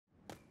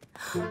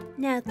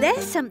Now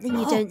there's something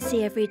you don't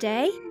see every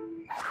day.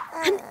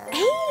 An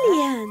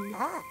alien!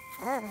 Up!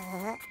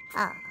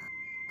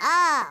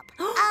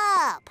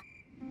 Up!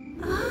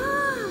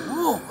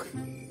 Whoa!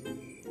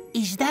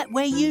 Is that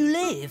where you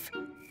live?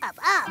 Up,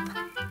 up!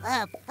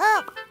 Up,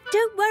 up!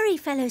 Don't worry,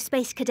 fellow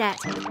space cadet.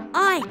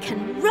 I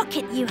can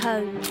rocket you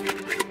home.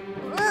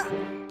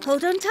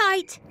 Hold on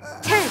tight.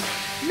 10,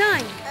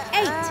 9,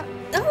 8.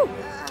 Oh!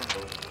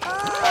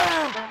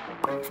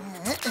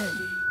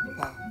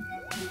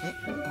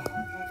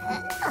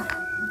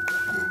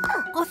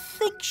 I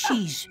think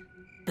she's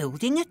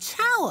building a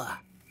tower.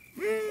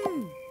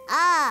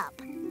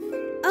 Up!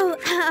 Oh,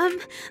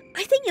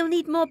 I think you'll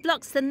need more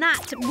blocks than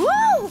that.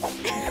 Whoa!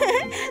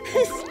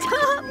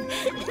 Stop!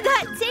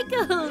 That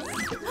tickles.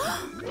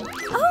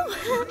 Oh!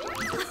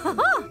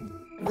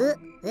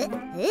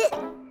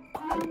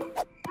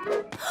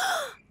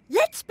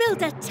 Let's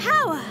build a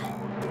tower.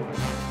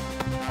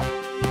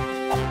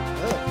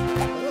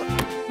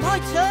 My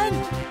turn?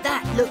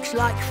 That looks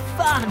like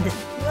fun.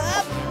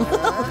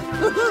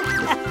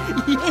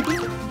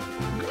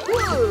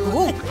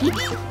 Whoa!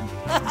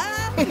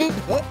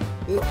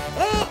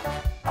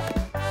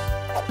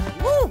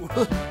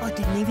 I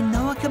didn't even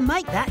know I could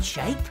make that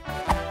shape.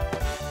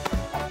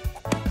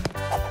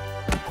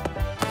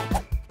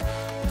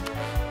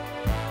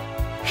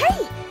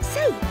 Hey,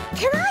 say,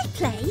 can I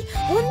play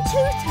 1,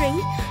 2,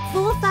 3,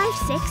 4, 5,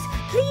 6?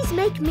 Please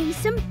make me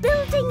some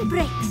building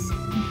bricks.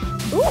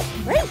 Oh,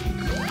 wait.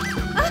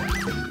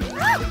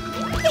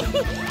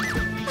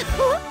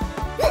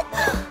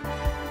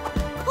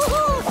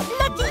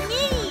 Lucky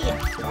me!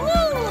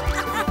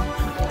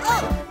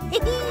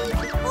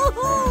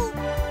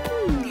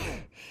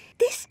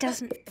 This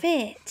doesn't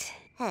fit.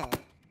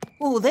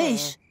 Or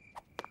this.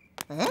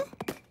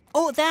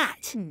 Or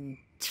that.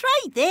 Try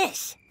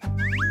this.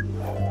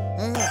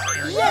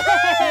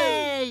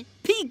 Yay!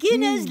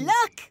 Beginner's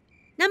luck.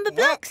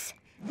 Numberblocks,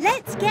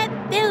 let's get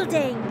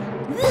building.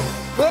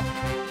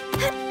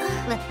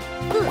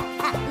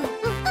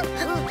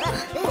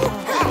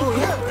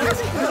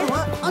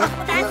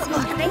 That's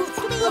great.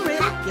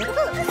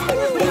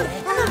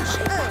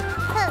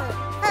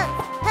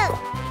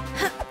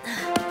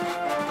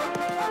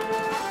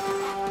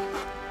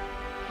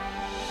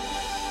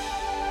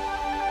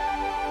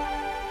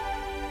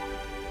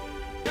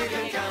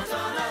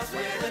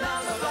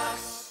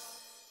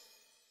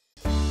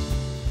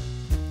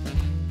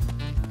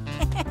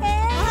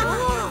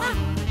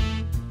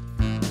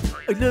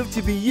 I'd love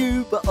to be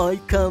you, but I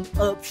come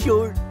up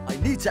short. I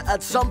need to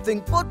add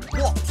something, but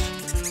what?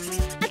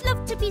 I'd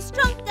love to be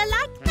stronger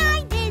like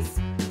 9 is.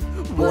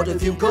 What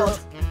have you got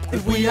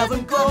if we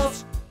haven't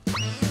got?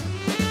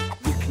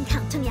 You can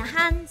count on your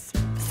hands.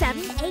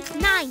 7, 8,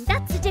 9,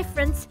 that's the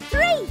difference.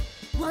 3,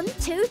 1,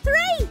 2,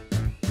 3.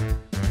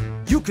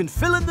 You can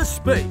fill in the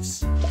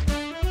space.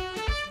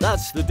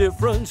 That's the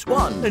difference.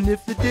 1. And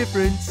if the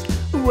difference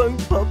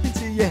won't pop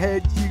into your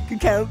head, you can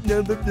count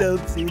number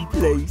blocks in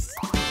place.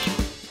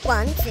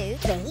 1, 2,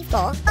 3,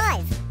 4,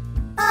 5.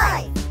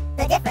 5!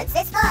 The difference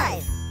is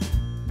 5.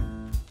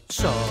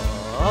 So,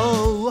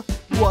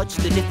 what's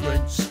the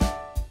difference?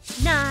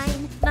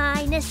 9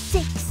 minus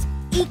 6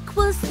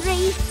 equals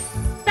 3.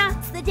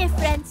 That's the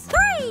difference.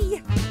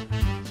 3!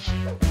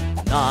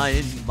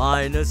 9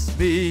 minus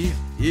me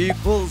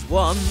equals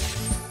 1.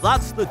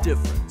 That's the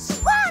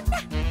difference. 1!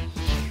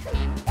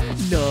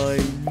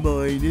 9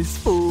 minus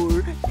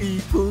 4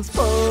 equals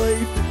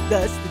 5.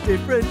 That's the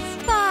difference.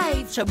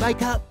 5. So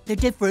make up the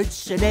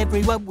difference and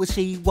everyone will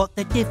see what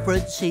the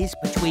difference is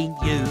between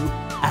you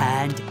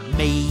and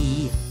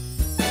me.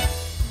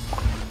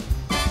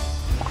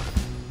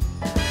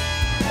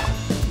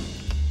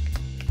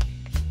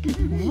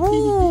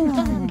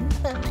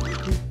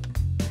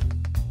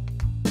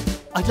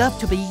 I'd love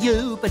to be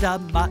you, but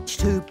I'm much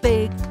too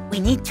big. We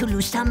need to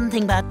lose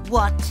something, but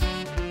what?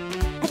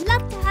 I'd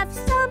love to have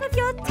some of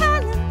your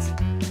talent.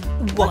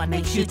 What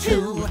makes you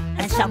 2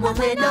 and someone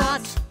we're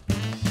not?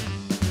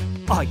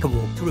 I can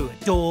walk through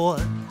a door.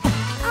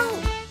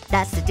 Oh,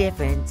 that's the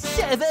difference.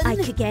 7. I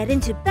could get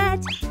into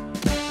bed.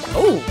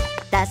 Oh,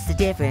 That's the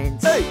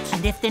difference. 8.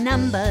 And if the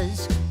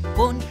numbers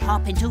won't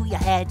pop into your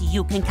head,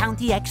 you can count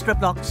the extra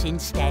blocks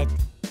instead.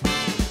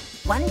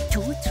 1,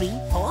 2, 3,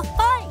 4,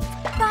 5.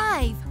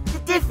 5. The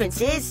difference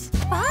is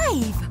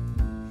 5.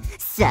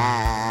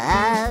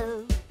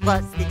 so.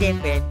 What's the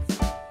difference?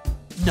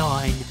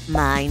 9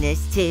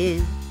 Minus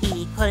 2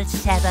 equals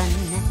 7.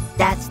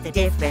 That's the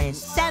difference.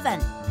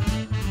 7.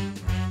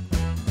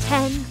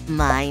 10.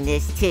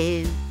 Minus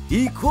 2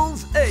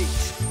 Equals 8.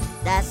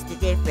 That's the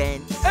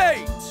difference.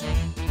 8.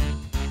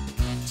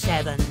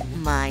 7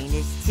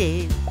 Minus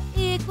 2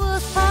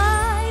 Equals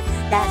 5.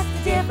 That's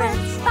the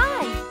difference.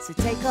 5. So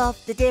take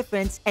off the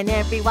difference and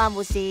everyone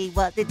will see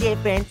what the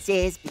difference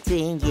is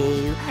between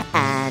you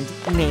and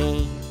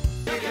me.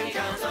 You can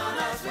count on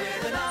us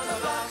with a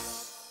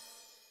Numberblocks.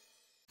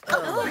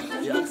 All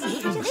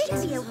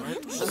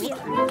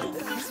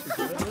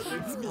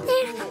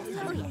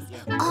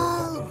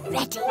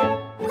ready.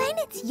 When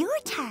it's your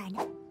turn,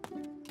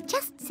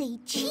 just say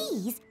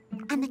cheese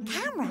and the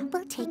camera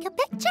we'll take a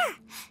picture.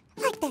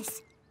 Like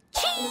this.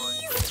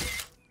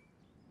 Cheese!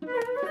 Then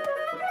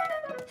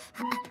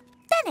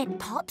it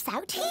pops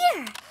out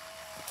here.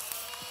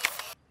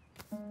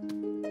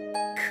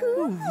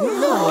 Cool.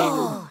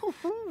 Whoa.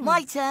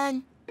 My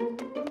turn.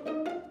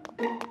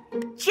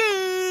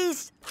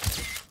 Cheese!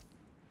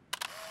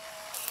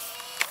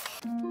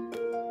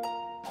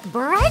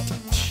 Bread,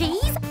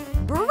 cheese,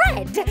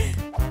 bread.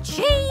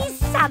 Cheese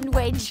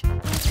sandwich.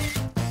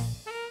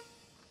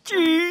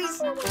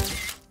 Cheese!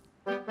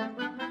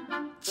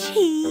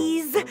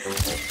 Cheese.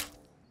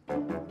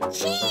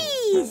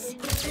 Cheese.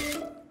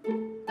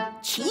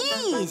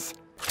 Cheese!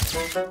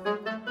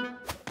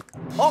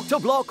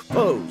 Octoblock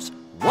pose.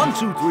 1,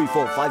 2, 3,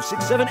 4, 5,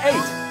 6, 7, 8.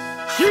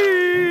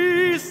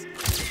 Cheese!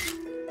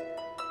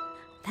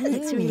 That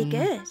looks really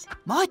good.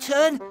 My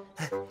turn.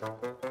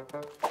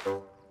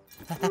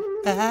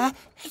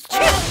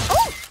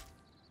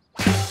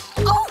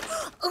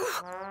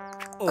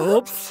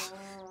 Oops.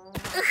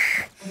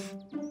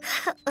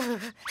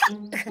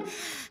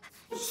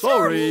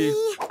 Sorry.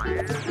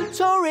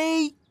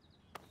 Sorry!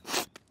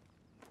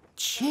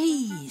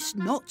 Cheese,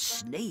 not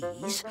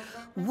sneeze.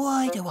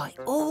 Why do I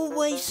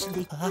always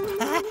sneeze?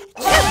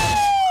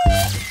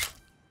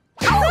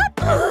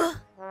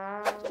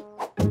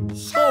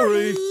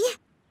 Sorry.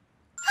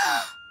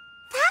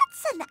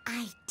 That's an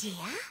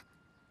idea.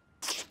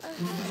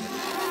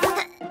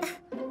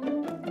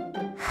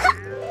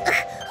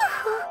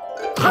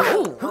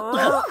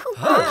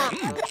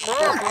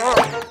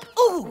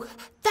 Oh,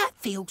 that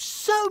feels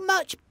so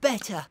much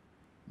better.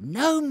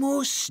 No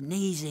more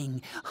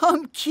sneezing.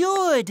 I'm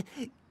cured.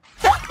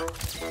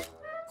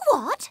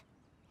 What?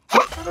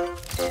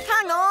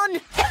 Hang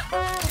on!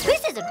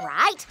 This isn't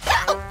right.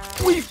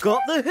 We've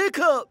got the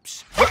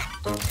hiccups.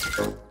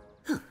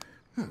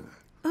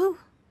 Oh,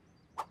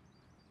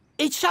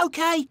 It's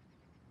okay.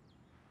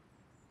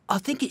 I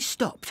think it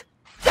stopped.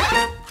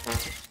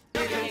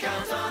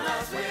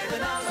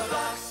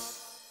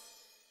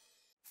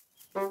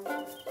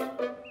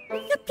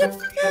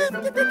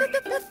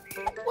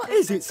 What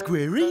is it,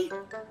 Squirry?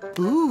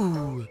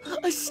 Ooh,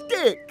 a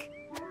stick.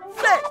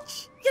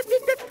 Fetch.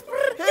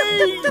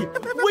 Hey,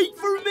 wait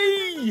for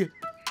me.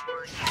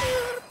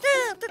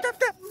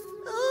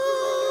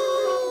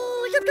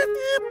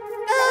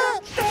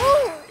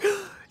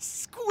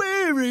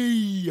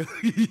 Squirry.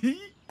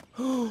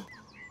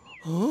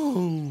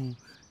 Oh,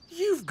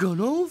 you've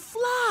gone all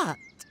flat.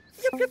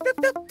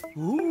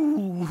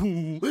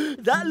 Ooh,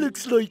 that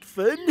looks like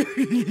fun.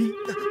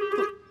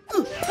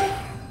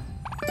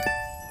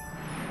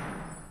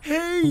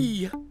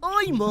 Hey,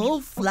 I'm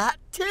all flat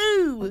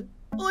too.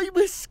 I'm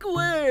a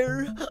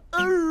square,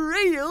 a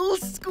real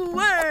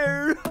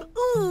square.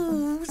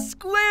 Ooh,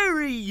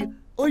 Squarey.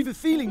 I've a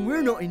feeling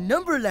we're not in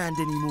Numberland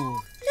anymore.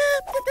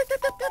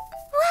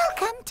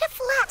 Welcome to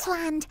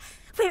Flatland,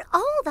 where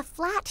all the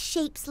flat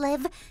shapes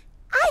live.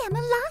 I am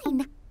a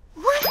line.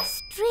 One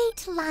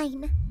straight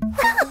line.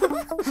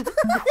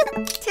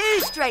 2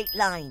 straight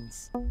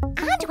lines.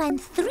 And when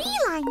 3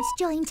 lines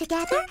join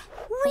together,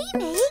 we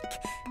make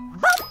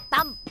bum,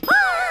 bum, bum,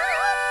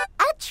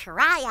 a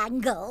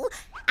triangle.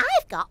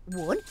 I've got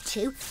 1,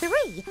 2,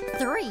 3,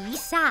 3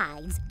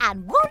 sides,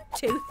 and 1,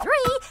 2,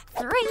 3,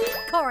 3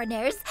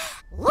 corners.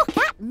 Look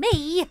at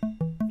me.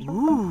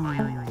 Ooh.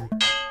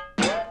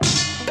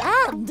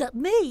 And at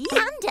me.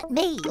 And at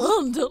me.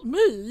 and at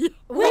me.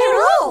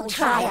 We're all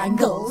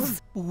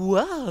triangles.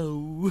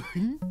 Wow.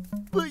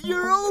 But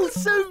you're all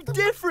so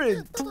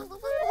different.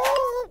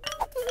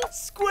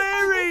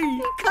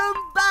 Squarey,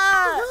 come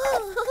back.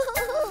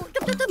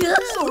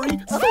 Sorry,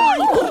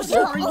 I'm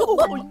sorry. Oh,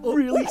 I'm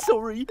really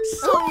sorry.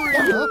 Sorry.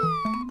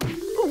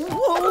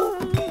 Whoa.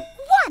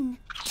 1,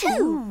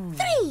 2,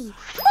 3,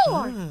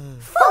 4.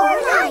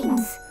 4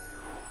 lines.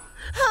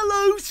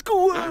 Hello,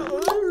 square.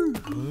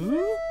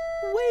 Huh?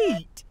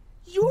 Wait,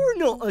 you're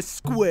not a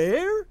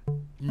square.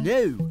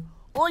 No,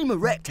 I'm a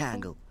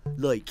rectangle.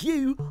 Like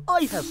you,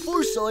 I have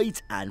 4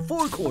 sides and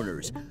 4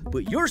 corners.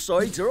 But your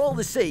sides are all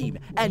the same,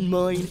 and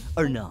mine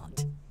are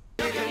not.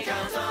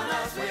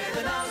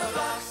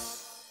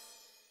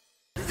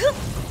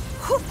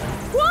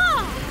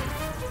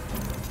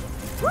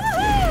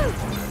 Woohoo!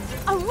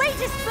 A ray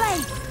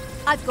display.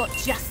 I've got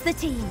just the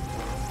team.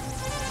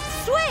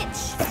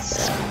 Switch.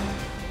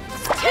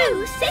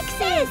 2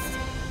 6s.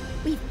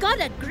 We've got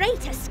a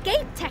great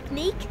escape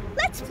technique.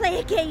 Let's play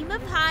a game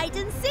of hide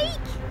and seek.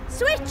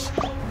 Switch.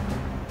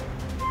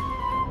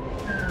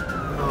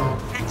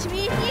 Catch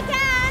me if you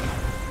can.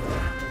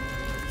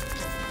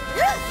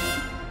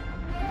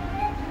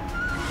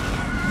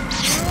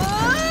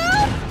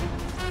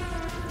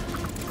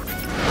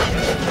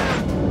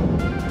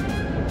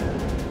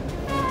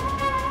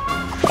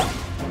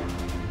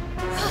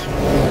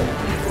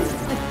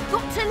 I've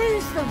got to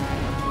lose them.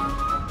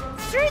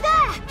 Through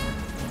there.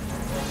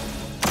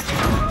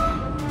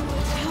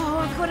 Oh,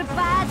 I've got a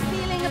bad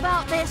feeling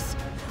about this.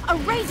 A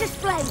ray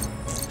display.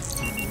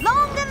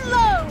 Long and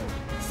low.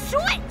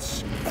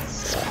 Switch.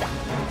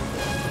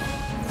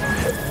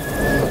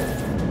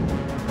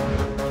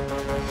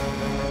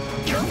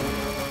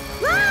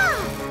 Ah!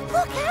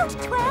 Look out,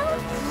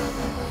 12.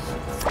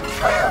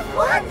 12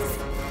 ones.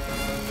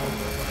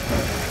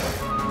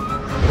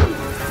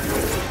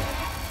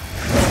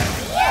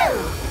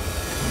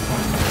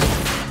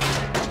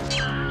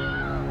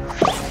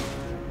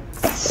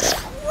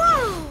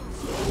 Whoa!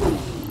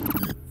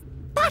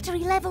 Battery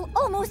level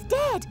almost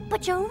dead,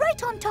 but you're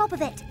right on top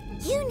of it.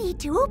 You need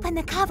to open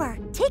the cover,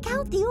 take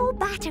out the old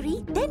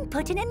battery, then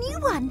put in a new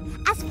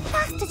one, as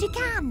fast as you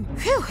can.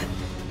 Phew!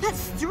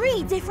 That's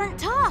 3 different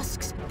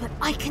tasks, but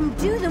I can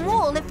do them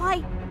all if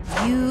I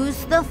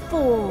use the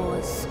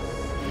 4s.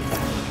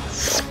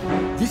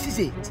 This is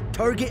it.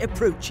 Target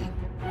approaching.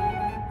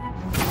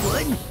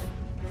 1,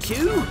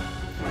 2,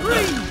 3.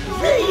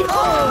 Rear!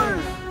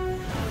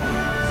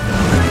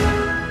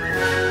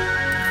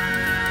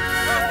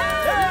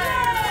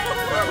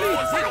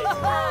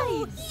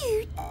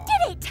 You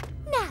did it!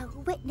 Now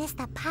witness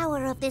the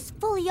power of this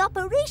fully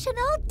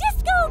operational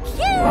disco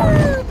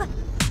cube!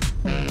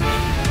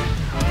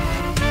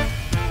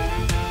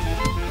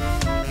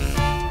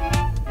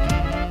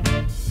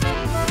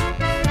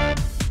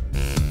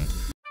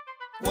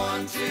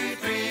 1, 2,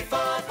 3, 4,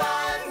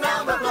 5.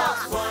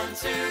 Numberblocks. 1,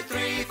 2,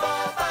 3, 4,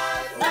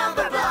 5.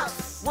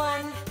 Numberblocks.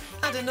 1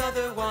 and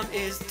another 1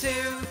 is 2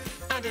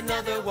 and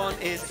another 1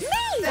 is me.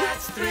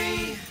 That's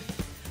 3.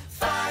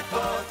 5,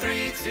 4,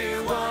 3,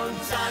 2, 1.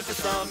 Time for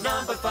some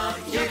number fun.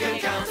 You can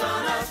count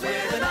on us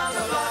with a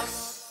number block.